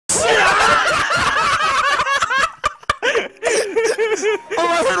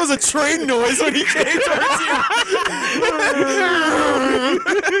was a train noise when he came towards you.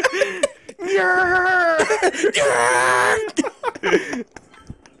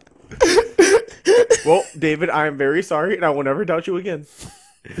 Well, David, I am very sorry, and I will never doubt you again.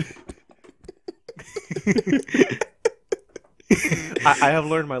 I have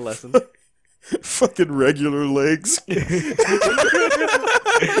learned my lesson. Fucking regular legs.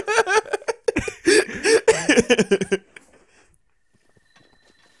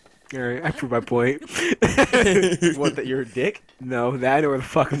 Alright, I prove my point. What, that you're a dick? No, that I know where the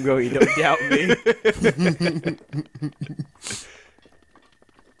fuck I'm going. You don't doubt me.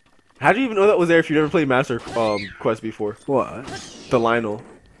 How do you even know that was there if you never played Master Quest before? What? The Lionel.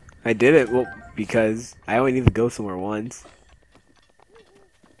 I did it, well, because I only need to go somewhere once.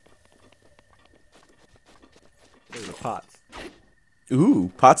 There's the pots.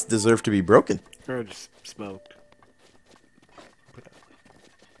 Ooh, pots deserve to be broken. Or just smoked.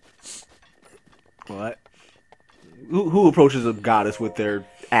 What? Who approaches a goddess with their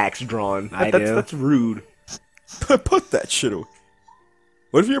axe drawn? I do. That's rude. Put that shit away.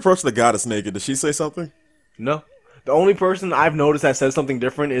 What if you approach the goddess naked? Does she say something? No. The only person I've noticed that says something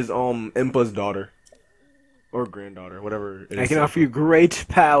different is Impa's daughter. Or granddaughter, whatever it is. I can offer you great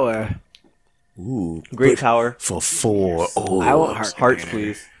power. Ooh, Great power. for 4 orbs. I want Hearts,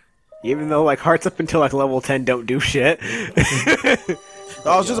 please. Even though, like, hearts up until, like, level 10 don't do shit.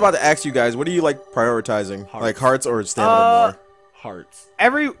 I was just about to ask you guys, what do you like prioritizing? Hearts. Like hearts or stamina more? Hearts.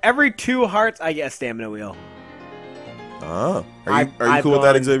 Every 2 hearts, I get a stamina wheel. Ah, are you I've cool with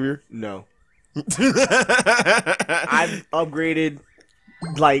that, gone- Xavier? No. I've upgraded,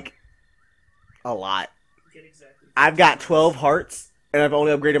 like, a lot. I've got 12 hearts, and I've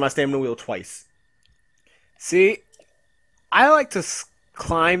only upgraded my stamina wheel twice. See, I like to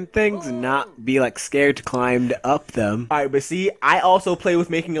climb things and not be, like, scared to climb up them. Alright, but see, I also play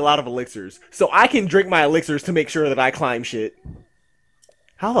with making a lot of elixirs, so I can drink my elixirs to make sure that I climb shit.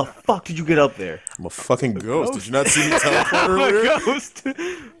 How the fuck did you get up there? I'm a fucking ghost. Did you not see me teleport earlier? Ghost.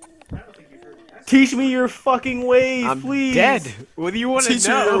 Teach me your fucking ways, I'm please. dead. What do you want to Teach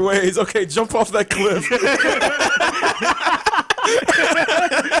me know? your ways. Okay, jump off that cliff.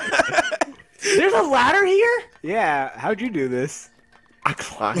 There's a ladder here? Yeah, how'd you do this? I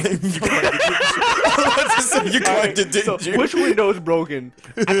climbed. You climbed it, didn't So, you? which window is broken?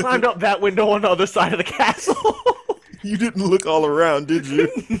 I climbed up that window on the other side of the castle. You didn't look all around, did you?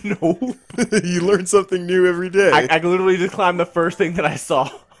 No. You learn something new every day. I literally just climbed the first thing that I saw.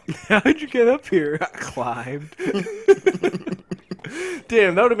 How'd you get up here? I climbed.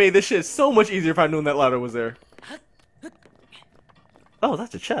 Damn, that would have made this shit so much easier if I knew that ladder was there. Oh,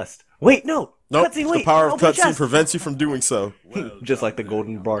 that's a chest. Wait, no. Nope, Cutscene, the wait. power of Open cutscene chest. prevents you from doing so. Just like the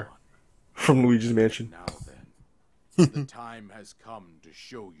golden bar from Luigi's Mansion. Now then, the time has come to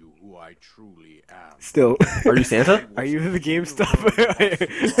show you who I truly am. Still, Are you Santa? are you the GameStop?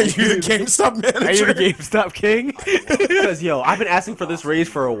 Are you the GameStop manager? Are you the GameStop king? Because, yo, I've been asking for this raise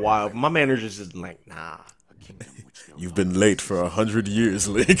for a while, but my manager's just like, nah. A kingdom which no You've been late for 100 years,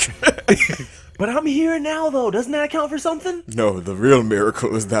 Link. But I'm here now, though. Doesn't that account for something? No, the real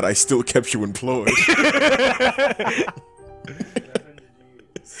miracle is that I still kept you employed.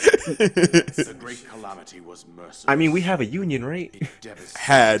 The great calamity was merciless. I mean, we have a union, right? It devastated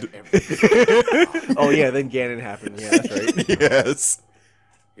Had. everything. Oh, yeah, then Ganon happened. Yeah, that's right. Yes.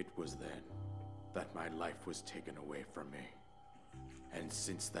 It was then that my life was taken away from me. And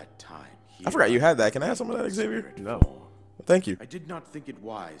since that time, I forgot you had that. Can I have some of that, Xavier? No. Thank you. I did not think it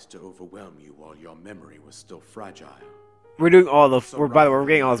wise to overwhelm you while your memory was still fragile. We're doing all the. We're by the way, we're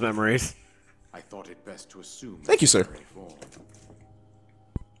getting all his memories. I thought it best to assume. Thank you, sir. necessary form.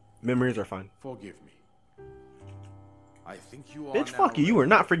 Memories are fine. Forgive me. I think you are. Bitch, now fuck you. You were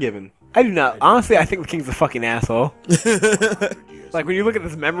not forgiven. I do not. Honestly, I think the king's a fucking asshole. 100 years Like when you look at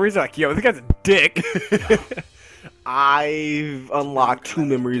his memories, you're like, yo, this guy's a dick. I've unlocked 2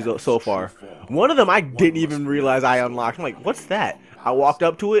 memories so far. One of them I didn't even realize I unlocked. I'm like, what's that? I walked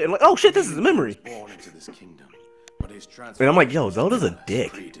up to it and like, oh shit, this is a memory. born into this kingdom, but his And I'm like, yo, Zelda's a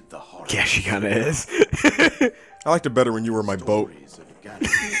dick. created the horror Yeah, she kind of is. I liked it better when you were my boat. stories of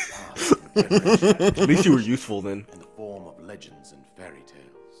Ganon's past from generation At least you were useful then. in the form of legends and fairy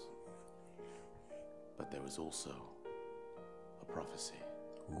tales. But there was also a prophecy.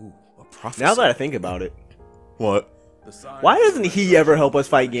 Ooh, a prophecy. Now that I think about it, What? The signs why of doesn't he ever help us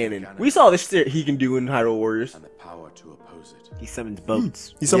fight Ganon? We saw this shit he can do in Hyrule Warriors. and the power to oppose it. He summons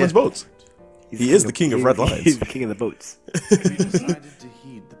boats. He summons boats. He is the king of red He's lions. the king of the boats. We decided to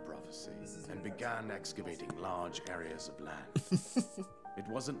heed the prophecy and began excavating large areas of land. It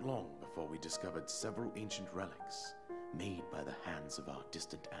wasn't long before we discovered several ancient relics made by the hands of our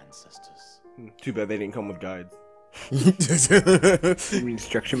distant ancestors. Too bad they didn't come with guides. You mean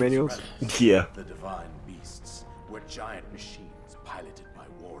instruction manuals? Yeah. The divine beasts were giant machines piloted by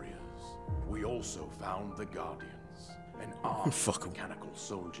warriors. We also found the Guardians, an armed Fuck 'em. mechanical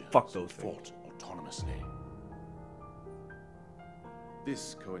soldiers Fuck those who fought autonomously.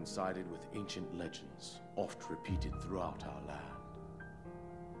 This coincided with ancient legends, oft repeated throughout our land.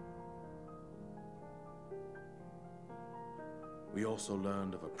 We also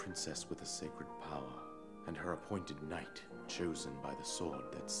learned of a princess with a sacred power, and her appointed knight, chosen by the sword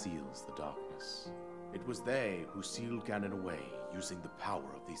that seals the darkness. It was they who sealed Ganon away, using the power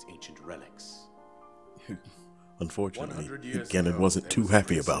of these ancient relics. Unfortunately, 100 years Ganon ago, wasn't there too was a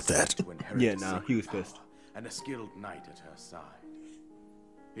happy about princess that. to inherit Yeah, the nah, sacred he was power, pissed. and a skilled knight at her side.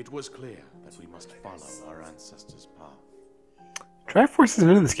 It was clear that we must follow our ancestors' path. Triforce isn't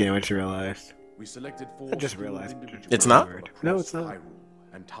in this game, I just realized. We selected four I just skilled realized. individuals It's not? from No, across it's not. Hyrule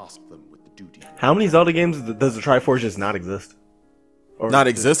and tasked them with the duty. How many Zelda games does the Triforce just not exist? Or Not just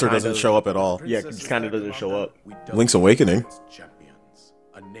exist or kind doesn't of- show up at all. Yeah, it just kind of doesn't show up. We dubbed Link's Awakening. them as champions,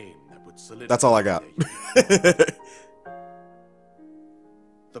 a name that would solidify That's all I got. their unique-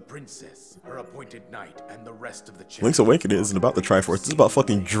 The princess, her appointed knight, and the rest of the champions. Link's Awakening isn't about the Triforce. It's about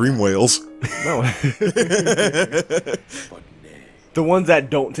fucking dream whales. No. But nay, The ones that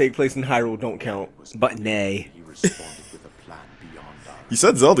don't take place in Hyrule don't count. But nay. he responded with a plan beyond our. You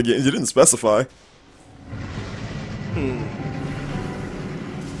said Zelda games. You didn't specify.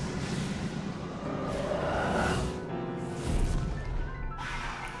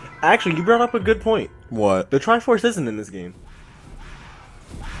 Actually, you brought up a good point. What? The Triforce isn't in this game.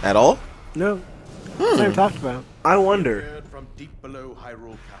 At all? No. It's not even talked about. I wonder, Heard from deep below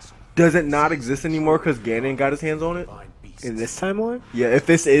Hyrule Castle. does it not exist anymore because Ganon got his hands on it? Divine beasts. In this timeline? Yeah, if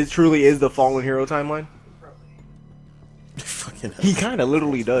this truly is the Fallen Hero timeline, Fucking he kind of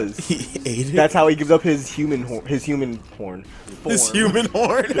literally does. he ate it. That's how he gives up his human horn. His Form. human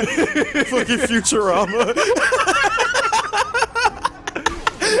horn. Fucking Futurama.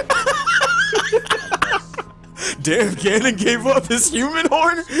 Damn, Ganon gave up his human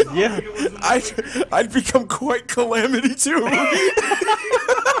horn? Yeah. I'd become quite Calamity too.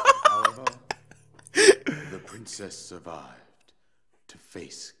 However, the princess survived to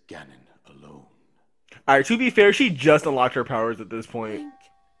face Ganon alone. Alright, to be fair, she just unlocked her powers at this point.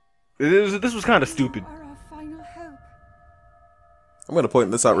 This was kind of stupid. Are our final hope. I'm gonna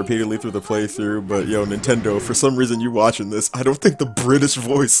point this out repeatedly through the playthrough, but yo, Nintendo, for some reason you watching this, I don't think the British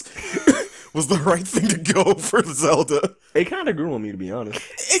voice was the right thing to go for Zelda. It kind of grew on me, to be honest.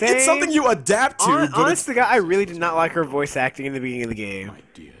 It's Same. something you adapt to, but Honest to God, I really did not like her voice acting in the beginning of the game. My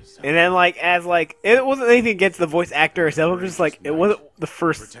dear Zelda, And then, it wasn't anything against the voice actor herself. It was just like, it wasn't the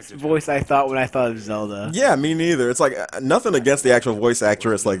first voice I thought when I thought of Zelda. yeah, me neither. It's like nothing against the actual voice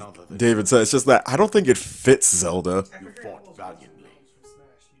actress, like David said. It's just that I don't think it fits Zelda. you fought valiantly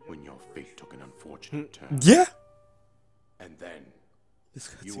when your fate took an unfortunate turn. Yeah. And then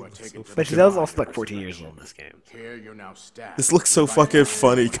you were taken to But the Zelda's divine also like 14 years resurrection. old in this game. Here you now stand. This looks so fucking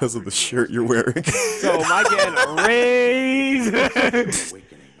funny because of the shirt you're wearing. So, my getting raised. Awakening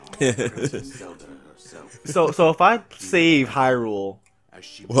on Princess Zelda herself, So if I save Hyrule, as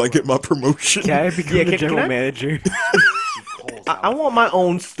she Will I get my promotion? Can I become Yeah, the can general I- manager? calls I out want my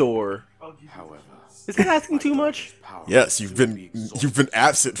own store. However, Is that asking too much? power Yes, you've been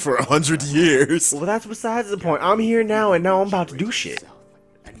absent for 100 years. Well, that's besides the point. I'm here now, and now I'm about to do shit.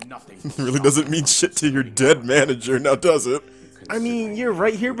 and nothing It really doesn't mean shit to your dead manager, now does it? I mean, you're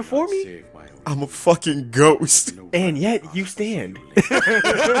right here before me, save my own I'm a fucking ghost. and yet you stand.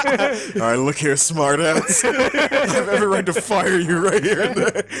 Alright, look here, smartass. I have every right to fire you right here and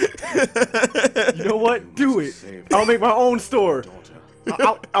there. You know what? Do it. I'll make my own store.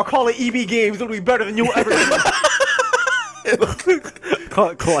 I'll call it EB Games. It'll be better than you'll ever do.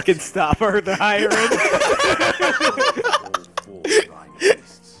 Clock and stop her, the higher end. full divine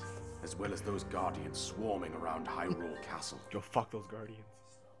beasts, as well as those guardians swarming around Hyrule Castle. Yo, fuck those Guardians.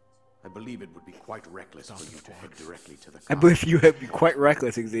 I believe it would be quite reckless for you to head directly to the I castle. believe you have been quite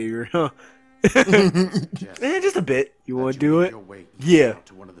reckless, Xavier, huh? Just a bit. You want to do it? Yeah.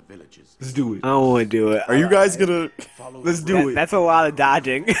 To one of the villages. Let's do it. I don't want to do it. Are you guys gonna... Let's do it. That's a lot of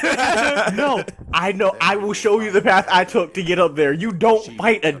dodging. No, I know. I will show you the path I took to get up there. You don't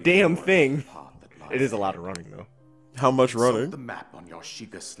fight a damn thing. It is a lot of running, though. How much Consult running? the map on your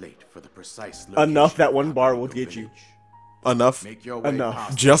Sheikah slate for the precise Enough location that of one the bar capital will get you. village. Enough? Make your way Enough.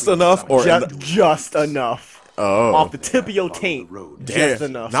 past Just the enough, or Just enough. Oh. Off the tip of your taint. road. Damn, just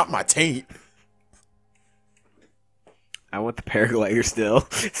enough. Not my taint. I want the paraglider still.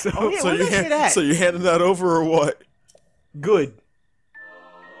 So, Oh, yeah, where's that shit at? So you handing that over or what? Good.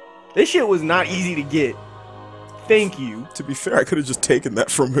 This shit was not easy to get. Thank you. To be fair, I could have just taken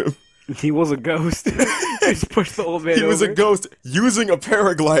that from him. He was a ghost. Just pushed the old man He was a over. ghost using a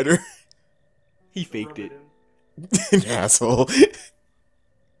paraglider. He faked it. An asshole.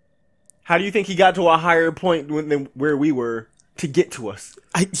 How do you think he got to a higher point than where we were to get to us?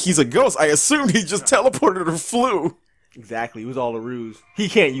 He's a ghost. I assumed he just teleported or flew. Exactly. It was all a ruse. He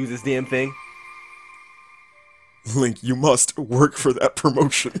can't use this damn thing. Link, you must work for that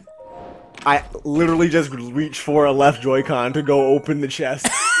promotion. I literally just reached for a left Joy-Con to go open the chest.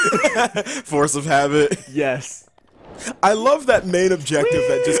 Force of habit. Yes. I love that main objective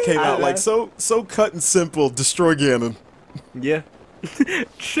that just came out. I Like, so cut and simple. Destroy Ganon. Yeah.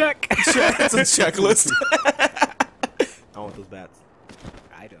 Check. It's a checklist. I want those bats.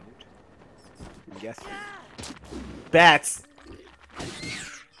 I don't. Yes. Bats.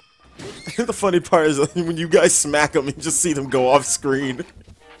 The funny part is when you guys smack them, you just see them go off screen.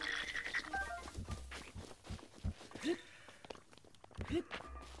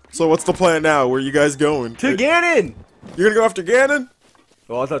 So what's the plan now? Where are you guys going? To Ganon! You're gonna go after Ganon?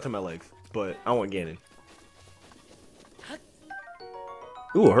 Well, I thought to my legs, but I want Ganon.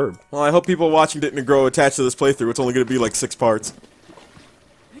 Ooh, a herb. Well, I hope people watching didn't grow attached to this playthrough. It's only gonna be like 6 parts.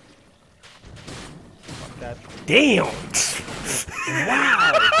 Damn! Wow!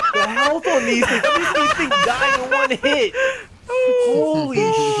 The health on these things die in one hit! Holy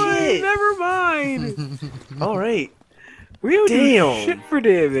shit! Never mind. Alright. We don't do Damn. shit for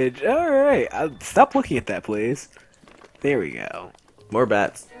damage. Alright. Stop looking at that, please. There we go. More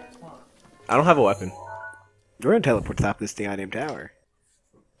bats. I don't have a weapon. We're gonna teleport to the top of this damn tower.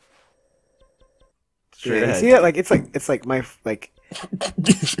 Straight Yeah, ahead. see that? Like it's like my like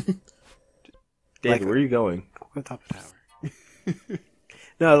David, where are you going? on top of the tower.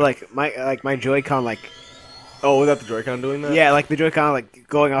 No, like my Joy-Con like Oh, without the Joy-Con doing that? yeah, like the Joy-Con like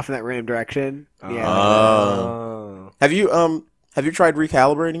going off in that random direction. Yeah. Oh. Have you tried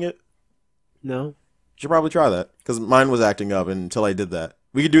recalibrating it? No. You should probably try that, because mine was acting up until I did that.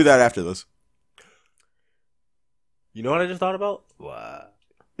 We could do that after this. You know what I just thought about? What?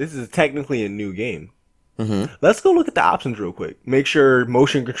 This is technically a new game. Mm-hmm. Let's go look at the options real quick. Make sure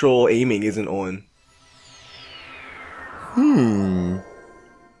motion control aiming isn't on.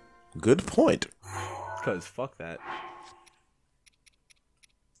 Good point. Because fuck that.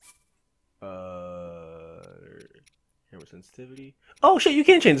 Camera sensitivity. Oh shit, you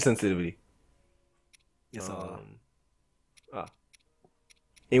can change the sensitivity. Yes,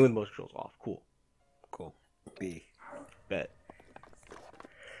 Aim with motion controls off. Cool. cool. B. Bet.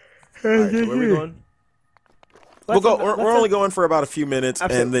 Alright, so where are we going? We're only going for about a few minutes,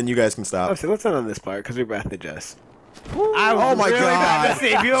 Absolutely. and then you guys can stop. So let's not on this part because we're about to just. Oh my god!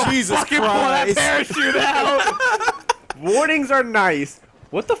 Jesus Pull that Christ! parachute out! Warnings are nice.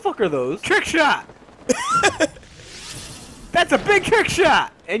 What the fuck are those? Trick shot! That's a big trick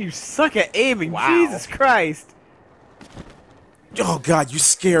shot! And you suck at aiming, Wow. Jesus Christ! Oh god, you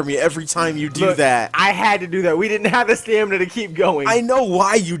scare me every time you do Look, that. I had to do that. We didn't have the stamina to keep going. I know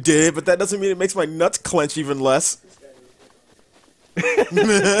why you did it, but that doesn't mean it makes my nuts clench even less.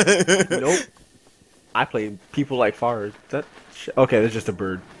 Nope. I play people like Fars. Okay, that's just a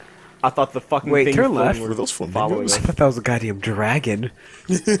bird. I thought the fucking Wait, thing turn floating left. were Were those following flamingos? I us. thought that was a goddamn dragon.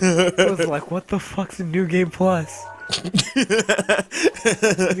 I was like, what the fuck's in New Game Plus?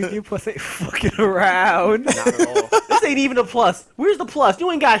 New Game Plus ain't fucking around. Not at all. This ain't even a plus. Where's the plus?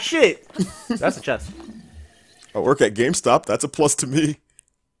 You ain't got shit. That's a chest. I work at GameStop, that's a plus to me.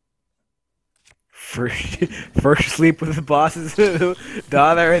 First sleep with the boss's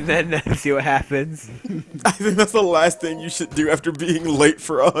daughter, and then see what happens. I think that's the last thing you should do after being late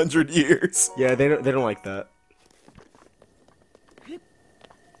for 100 years. Yeah, they don't like that.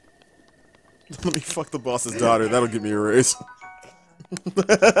 Let me fuck the boss's daughter, that'll give me a raise.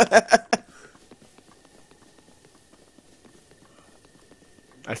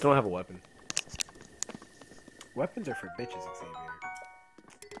 I still don't have a weapon. Weapons are for bitches, Xavier.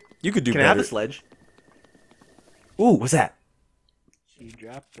 You could do Can better. I have the sledge? Ooh, what's that? You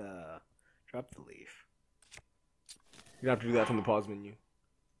drop the leaf. You have to do that from the pause menu.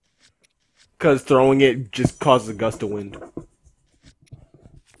 Because throwing it just causes a gust of wind.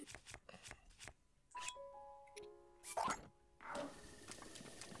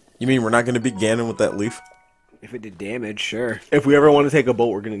 You mean we're not going to beat Ganon with that leaf? If it did damage, sure. If we ever want to take a boat,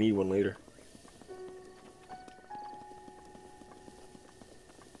 we're going to need one later.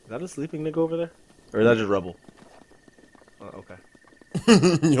 Is that a sleeping nigga over there? Or is that just rubble? Oh, okay.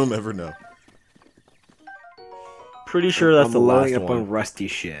 You'll never know. Pretty sure that's I'm the last loading up one. on rusty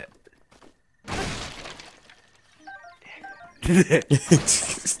shit. I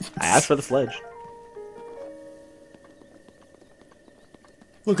asked for the sledge.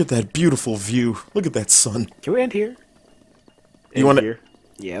 Look at that beautiful view. Look at that sun. Can we end here? You want to? Here.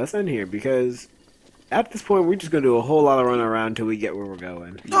 Yeah, let's end here because at this point we're just gonna do a whole lot of running around until we get where we're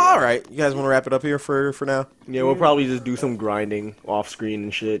going. All right. You guys want to wrap it up here for now? Yeah, we'll probably just do some grinding off screen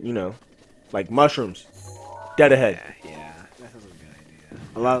and shit, you know. Like mushrooms. Dead ahead. Yeah, that sounds like a good idea.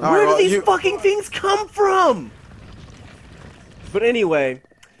 A lot of, All Where right, do these fucking things come from? But anyway,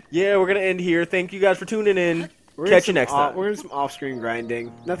 yeah, we're gonna end here. Thank you guys for tuning in. Catch you next time. We're doing some off-screen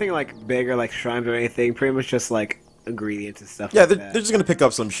grinding. Nothing like big or like shrines or anything. Pretty much just like ingredients and stuff. Yeah, like they're that. just gonna pick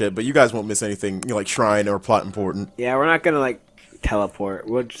up some shit, but you guys won't miss anything, you know, like shrine or plot important. Yeah, we're not gonna like teleport.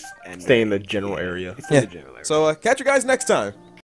 We'll just end Stay it. in the general area. It's in the general area. So catch you guys next time.